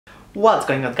What's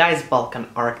going on, guys? Balkan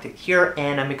Architect here,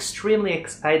 and I'm extremely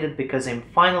excited because I'm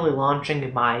finally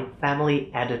launching my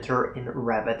Family Editor in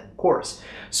Revit course.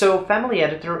 So Family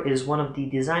Editor is one of the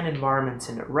design environments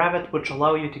in Revit which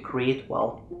allow you to create,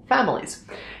 well, families.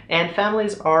 And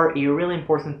families are a really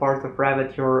important part of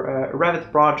Revit. Your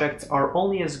Revit projects are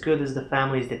only as good as the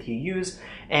families that you use,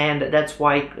 and that's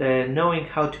why knowing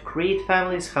how to create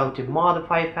families, how to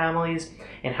modify families,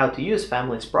 and how to use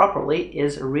families properly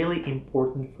is really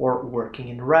important for working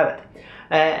in Revit.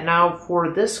 Now,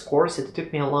 for this course, it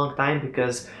took me a long time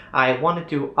because I wanted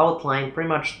to outline pretty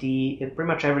much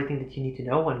everything that you need to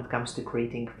know when it comes to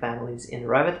creating families in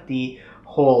Revit, the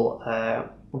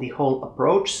whole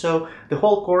approach. So the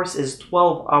whole course is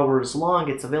 12 hours long.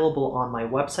 It's available on my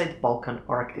website,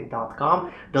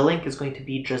 balkanarchitect.com. The link is going to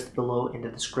be just below in the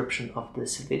description of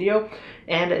this video,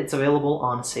 and it's available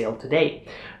on sale today.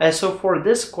 So for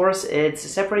this course, it's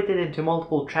separated into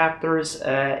multiple chapters.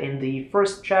 In the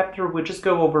first chapter, we just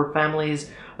go over families,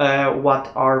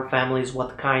 what are families,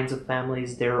 what kinds of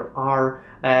families there are,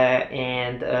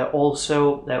 and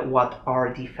also what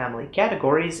are the family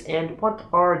categories and what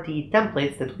are the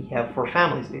templates that we have for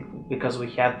families, because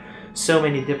we have so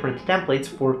many different templates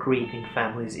for creating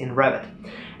families in Revit.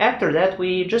 After that,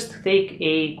 we just take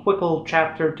a quick little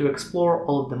chapter to explore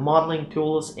all of the modeling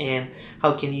tools and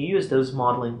how can you use those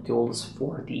modeling tools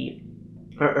for the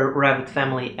Revit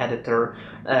Family Editor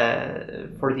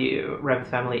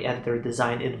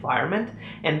design environment.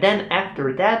 And then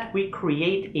after that, we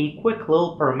create a quick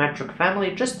little parametric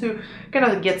family just to kind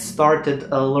of get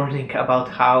started learning about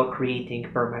how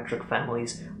creating parametric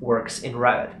families works in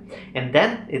Revit. And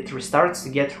then it starts to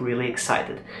get really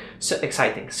exciting.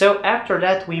 So after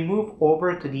that, we move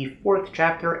over to the fourth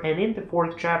chapter, and in the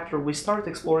fourth chapter, we start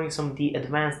exploring some of the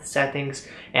advanced settings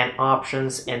and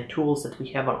options and tools that we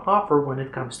have on offer when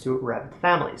it comes to Revit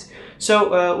families.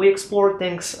 So we explore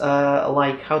things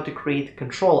like how to create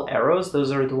control arrows.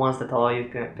 Those are the ones that allow you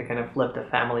to kind of flip the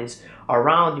families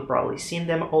around. You've probably seen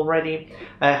them already.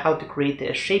 How to create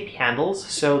the shape handles.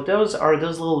 So those are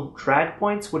those little drag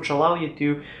points which allow you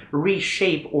to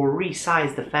reshape or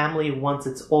resize the family once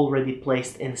it's already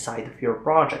placed inside of your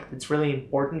project. It's really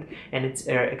important and it's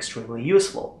extremely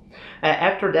useful.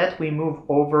 After that, we move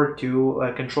over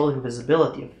to controlling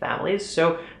visibility of families.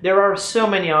 So there are so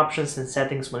many options and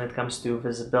settings when it comes to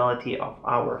visibility of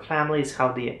our families,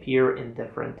 how they appear in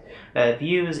different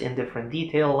views, in different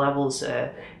detail levels,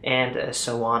 and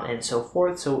so on and so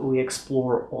forth. So we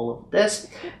explore all of this.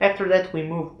 After that, we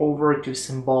move over to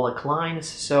symbolic lines.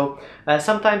 So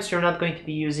sometimes you're not going to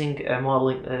be using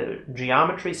modeling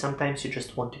geometry. Sometimes you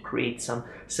just want to create some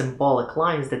symbolic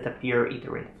lines that appear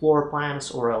either in floor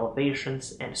plans or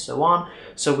elevations and so on.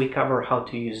 So we cover how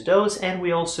to use those, and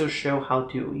we also show how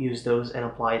to use those and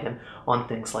apply them on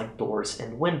things like doors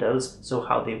and windows, so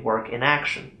how they work in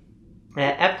action.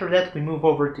 After that, we move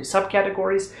over to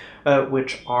subcategories,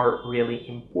 which are really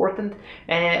important,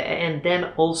 and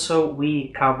then also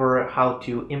we cover how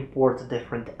to import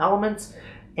different elements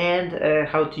and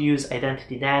how to use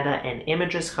identity data and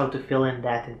images, how to fill in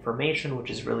that information,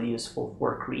 which is really useful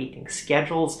for creating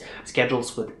schedules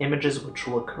with images, which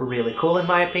look really cool in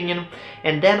my opinion.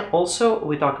 And then also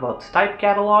we talk about type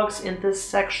catalogs in this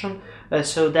section.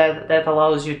 So that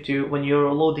allows you to, when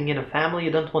you're loading in a family,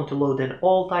 you don't want to load in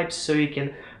all types, so you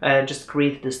can just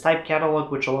create this type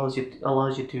catalog, which allows you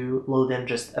to load in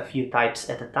just a few types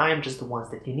at a time, just the ones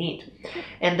that you need.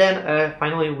 And then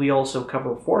finally, we also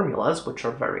cover formulas, which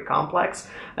are very complex,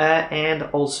 and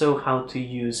also how to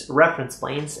use reference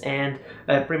planes, and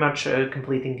pretty much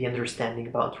completing the understanding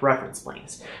about reference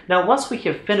planes. Now, once we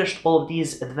have finished all of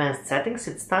these advanced settings,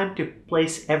 it's time to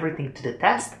place everything to the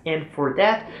test, and for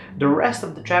that, the rest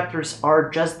of the chapters are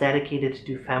just dedicated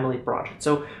to family projects.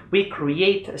 So we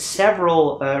create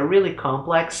several really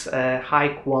complex,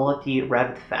 high-quality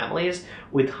Revit families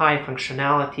with high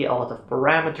functionality, a lot of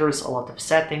parameters, a lot of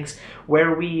settings,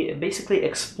 where we basically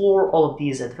explore all of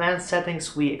these advanced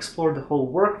settings. We explore the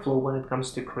whole workflow when it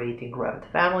comes to creating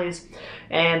Revit families,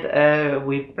 and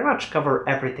we pretty much cover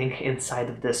everything inside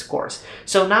of this course.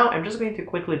 So now I'm just going to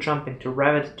quickly jump into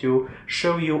Revit to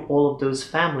show you all of those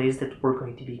families that we're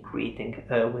going to be creating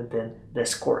within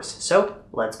this course. So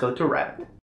let's go to Revit.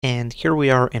 And here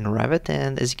we are in Revit,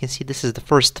 and as you can see, this is the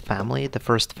first family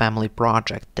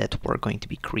project that we're going to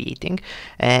be creating,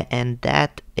 and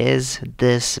that is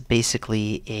this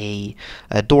basically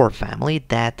a door family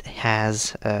that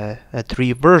has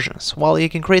 3 versions. Well, you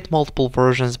can create multiple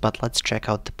versions, but let's check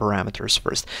out the parameters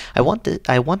first. I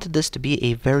wanted this to be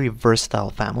a very versatile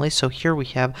family, so here we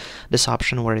have this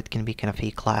option where it can be kind of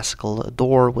a classical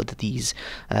door with these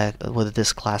with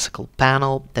this classical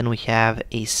panel. Then we have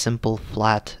a simple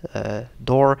flat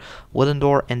door, wooden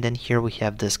door, and then here we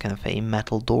have this kind of a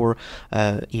metal door,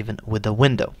 even with a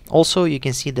window. Also, you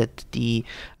can see that the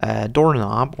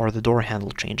doorknob or the door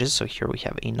handle changes. So here we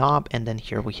have a knob, and then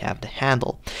here we have the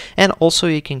handle. And also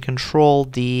you can control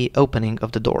the opening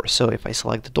of the door. So if I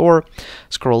select the door,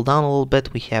 scroll down a little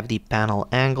bit, we have the panel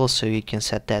angle, so you can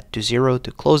set that to 0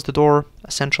 to close the door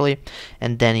essentially,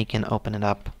 and then you can open it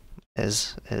up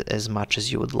as much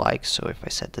as you would like. So if I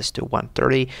set this to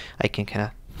 130, I can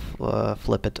kind of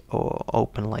flip it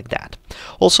open like that.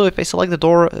 Also, if I select the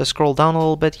door, scroll down a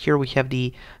little bit, here we have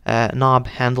the knob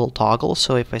handle toggle.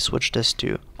 So if I switch this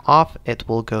to off, it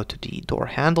will go to the door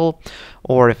handle,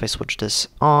 or if I switch this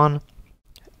on,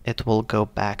 it will go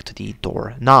back to the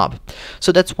door knob.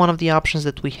 So that's one of the options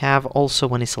that we have. Also,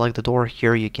 when you select the door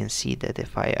here, you can see that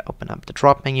if I open up the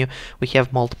drop menu, we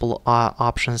have multiple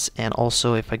options. And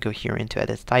also, if I go here into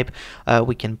edit type,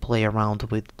 we can play around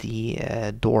with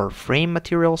the door frame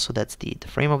material. So that's the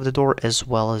frame of the door, as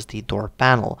well as the door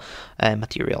panel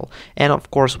material. And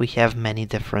of course, we have many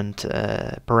different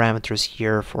parameters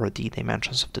here for the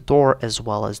dimensions of the door, as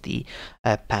well as the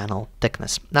panel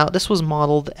thickness. Now, this was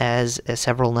modeled as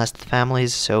several nested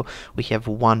families. So we have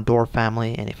one door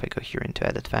family, and if I go here into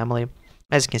edit family,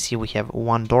 as you can see, we have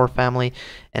one door family,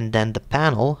 and then the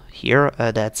panel here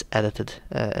that's edited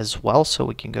as well. So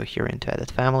we can go here into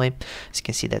edit family. As you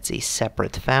can see, that's a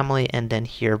separate family, and then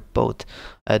here both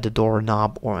the door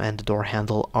knob and the door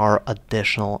handle are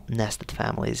additional nested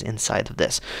families inside of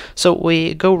this. So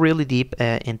we go really deep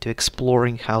into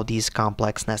exploring how these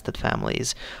complex nested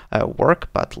families work,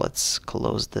 but let's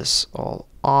close this all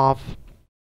off.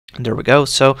 There we go.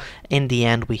 So in the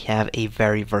end, we have a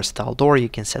very versatile door. You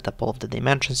can set up all of the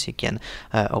dimensions. You can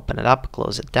open it up,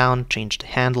 close it down, change the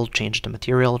handle, change the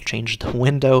material, change the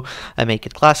window, make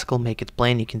it classical, make it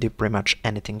plain. You can do pretty much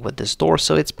anything with this door.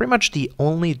 So it's pretty much the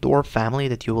only door family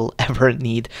that you will ever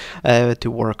need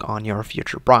to work on your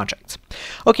future projects.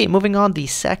 Okay, moving on, the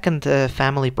second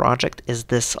family project is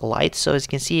this light. So as you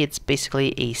can see, it's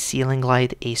basically a ceiling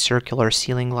light, a circular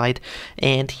ceiling light.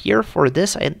 And here for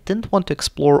this, I didn't want to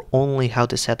explore only how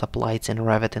to set up lights in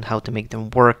Revit and how to make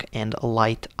them work and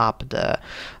light up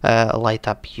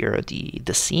here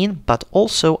the scene, but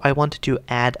also I wanted to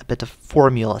add a bit of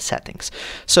formula settings.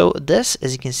 So this,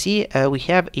 as you can see, we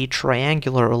have a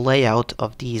triangular layout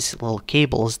of these little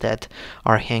cables that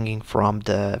are hanging from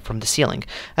the ceiling.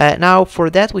 Now for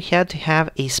that, we had to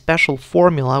have a special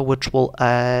formula which will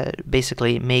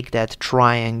basically make that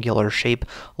triangular shape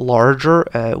larger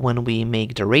when we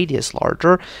make the radius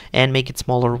larger, and make it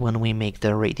smaller when we make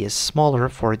the radius smaller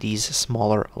for these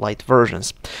smaller light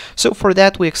versions. So for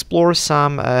that, we explore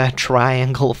some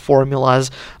triangle formulas.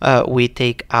 We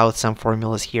take out some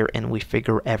formulas here and we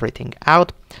figure everything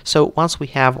out. So once we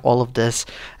have all of this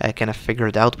kind of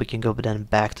figured out, we can go then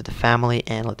back to the family,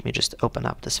 and let me just open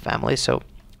up this family. So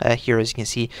here, as you can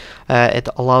see, it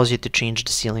allows you to change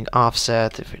the ceiling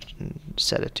offset. If it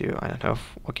set it to, I don't know,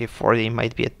 okay, 40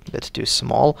 might be a bit too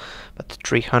small, but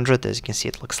 300, as you can see,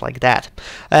 it looks like that.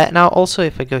 Now also,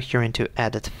 if I go here into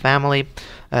edit family,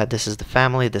 this is the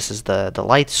family, this is the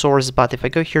light source, but if I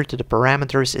go here to the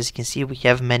parameters, as you can see, we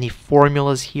have many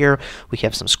formulas here. We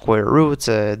have some square roots,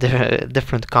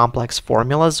 different complex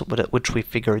formulas which we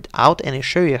figured out, and I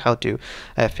show you how to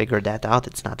figure that out.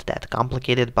 It's not that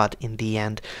complicated, but in the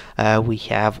end, we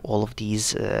have all of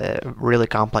these really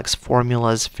complex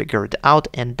formulas figured out,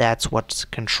 and that's what's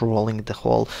controlling the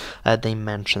whole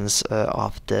dimensions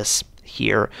of this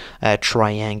here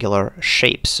triangular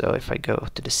shape. So if I go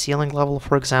to the ceiling level,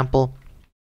 for example,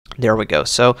 there we go.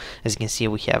 So as you can see,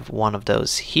 we have one of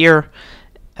those here,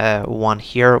 one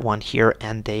here,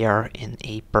 and they are in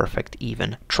a perfect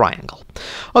even triangle.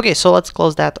 Okay, so let's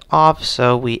close that off.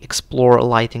 So we explore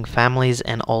lighting families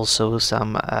and also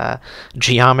some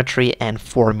geometry and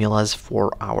formulas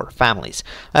for our families.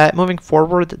 Moving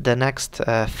forward, the next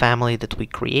family that we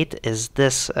create is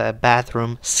this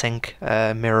bathroom sink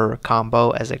mirror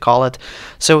combo, as I call it.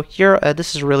 So here,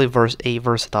 this is really a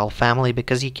versatile family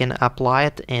because you can apply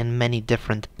it in many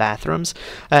different bathrooms.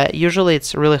 Usually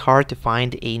it's really hard to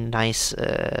find a nice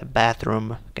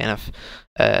bathroom kind of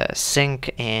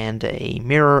sink and a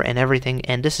mirror and everything,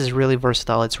 and this is really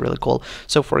versatile. It's really cool.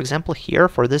 So for example, here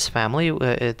for this family,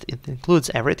 it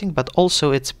includes everything, but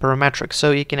also it's parametric,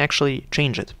 so you can actually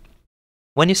change it.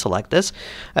 When you select this,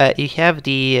 you have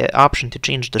the option to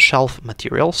change the shelf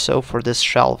material. So for this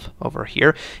shelf over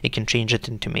here, you can change it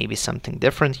into maybe something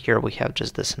different. Here we have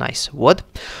just this nice wood.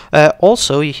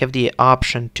 Also, you have the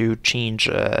option to change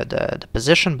the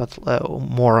position, but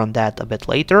more on that a bit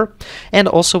later. And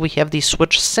also we have the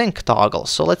switch sink toggle.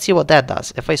 So let's see what that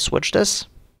does. If I switch this,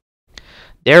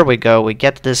 there we go, we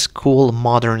get this cool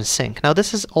modern sink. Now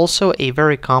this is also a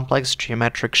very complex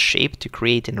geometric shape to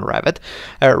create in Revit.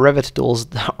 Revit tools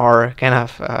are kind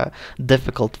of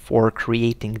difficult for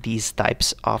creating these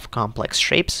types of complex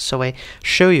shapes, so I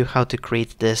show you how to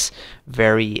create this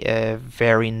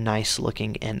very nice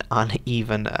looking and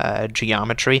uneven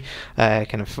geometry,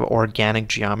 kind of organic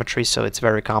geometry, so it's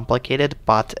very complicated,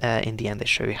 but in the end I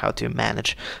show you how to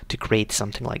manage to create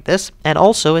something like this. And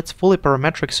also it's fully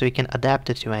parametric, so you can adapt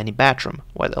it to any bathroom.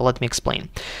 Well, let me explain.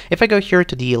 If I go here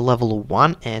to the level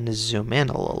 1 and zoom in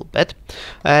a little bit,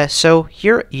 so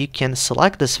here you can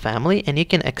select this family and you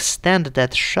can extend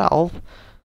that shelf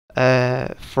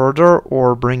further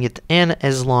or bring it in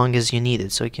as long as you need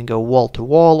it. So you can go wall to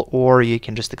wall, or you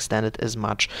can just extend it as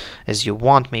much as you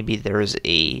want. Maybe there is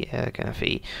a kind of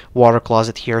a water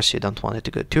closet here, so you don't want it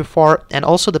to go too far. And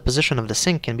also the position of the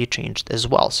sink can be changed as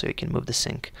well, so you can move the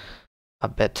sink a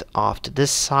bit off to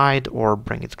this side or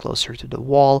bring it closer to the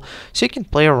wall, so you can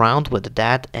play around with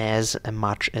that as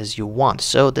much as you want.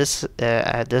 So the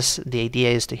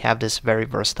idea is to have this very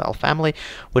versatile family,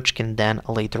 which can then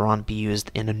later on be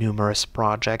used in numerous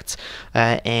projects,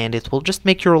 and it will just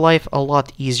make your life a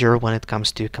lot easier when it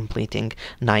comes to completing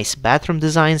nice bathroom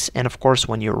designs. And of course,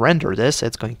 when you render this,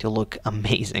 it's going to look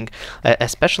amazing,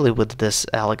 especially with this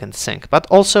elegant sink. But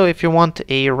also, if you want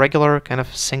a regular kind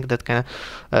of sink that kind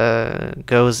of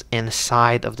goes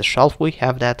inside of the shelf, we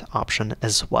have that option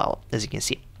as well, as you can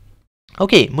see.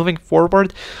 Okay, moving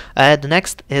forward, the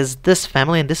next is this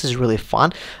family, and this is really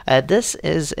fun. This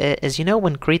is, as you know,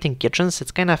 when creating kitchens,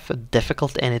 it's kind of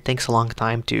difficult and it takes a long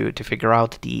time to figure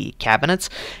out the cabinets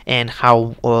and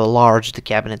how large the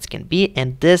cabinets can be,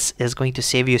 and this is going to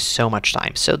save you so much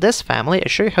time. So this family, I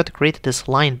show you how to create this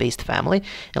line-based family,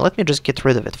 and let me just get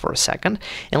rid of it for a second.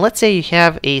 And let's say you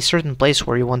have a certain place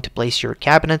where you want to place your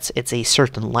cabinets, it's a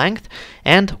certain length,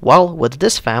 and well, with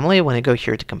this family, when I go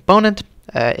here to component,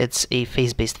 it's a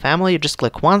face-based family. You just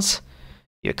click once,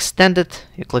 you extend it,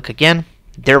 you click again,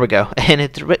 there we go, and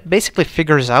it basically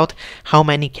figures out how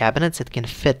many cabinets it can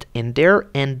fit in there,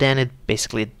 and then it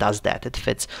basically does that. It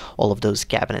fits all of those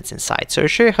cabinets inside. So I'll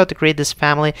show you how to create this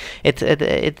family.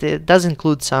 It does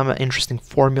include some interesting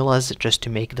formulas just to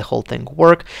make the whole thing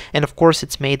work, and of course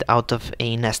it's made out of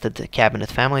a nested cabinet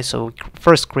family. So we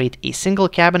first create a single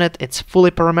cabinet, it's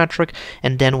fully parametric,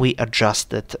 and then we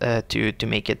adjust it to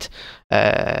make it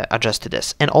adjust to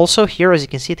this. And also here, as you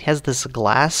can see, it has this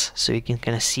glass, so you can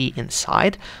kind of see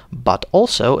inside. But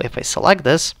also, if I select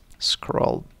this,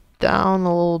 scroll down a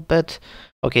little bit,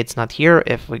 okay, it's not here.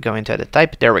 If we go into edit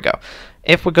type, there we go.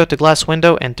 If we go to glass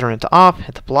window and turn it off,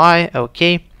 hit apply,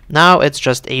 okay, now it's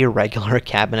just a regular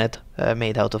cabinet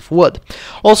made out of wood.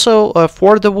 Also,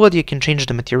 for the wood, you can change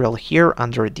the material here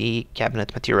under the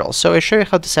cabinet material. So I show you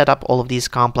how to set up all of these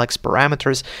complex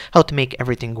parameters, how to make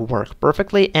everything work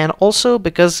perfectly, and also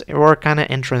because we're kind of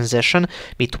in transition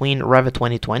between Revit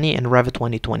 2020 and Revit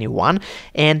 2021,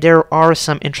 and there are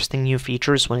some interesting new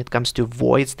features when it comes to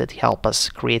voids that help us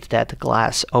create that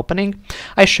glass opening.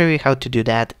 I show you how to do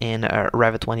that in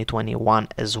Revit 2021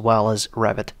 as well as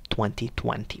Revit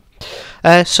 2020.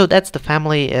 So that's the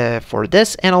family for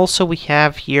this, and also we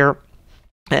have here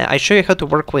I show you how to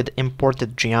work with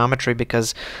imported geometry,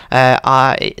 because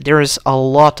there is a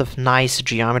lot of nice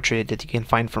geometry that you can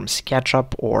find from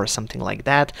SketchUp or something like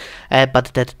that,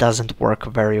 but that doesn't work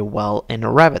very well in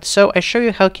Revit. So I show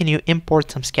you how can you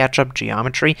import some SketchUp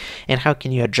geometry and how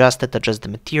can you adjust it, adjust the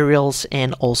materials,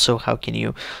 and also how can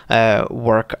you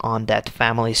work on that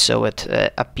family so it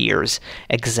appears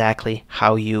exactly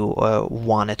how you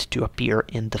want it to appear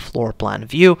in the floor plan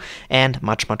view, and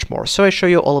much more. So I show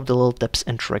you all of the little tips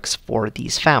and tricks for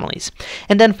these families.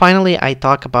 And then finally, I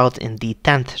talk about, in the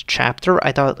 10th chapter,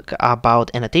 I talk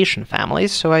about annotation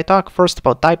families. So I talk first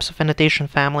about types of annotation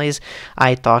families,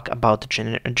 I talk about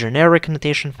generic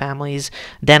annotation families,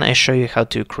 then I show you how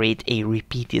to create a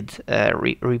repeated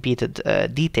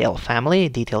detail family,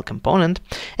 detail component,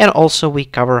 and also we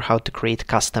cover how to create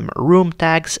custom room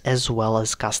tags as well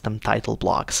as custom title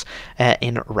blocks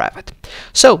in Revit.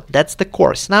 So that's the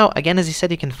course. Now, again, as I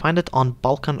said, you can find it on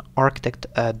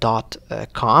balkanarchitect.com.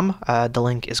 The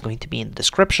link is going to be in the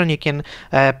description. You can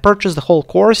purchase the whole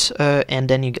course and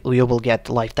then you will get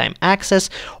lifetime access,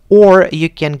 or you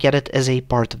can get it as a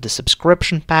part of the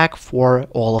subscription pack for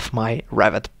all of my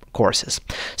Revit courses.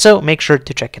 So make sure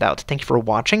to check it out. Thank you for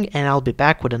watching, and I'll be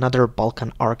back with another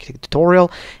Balkan Architect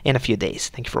tutorial in a few days.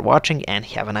 Thank you for watching, and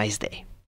have a nice day.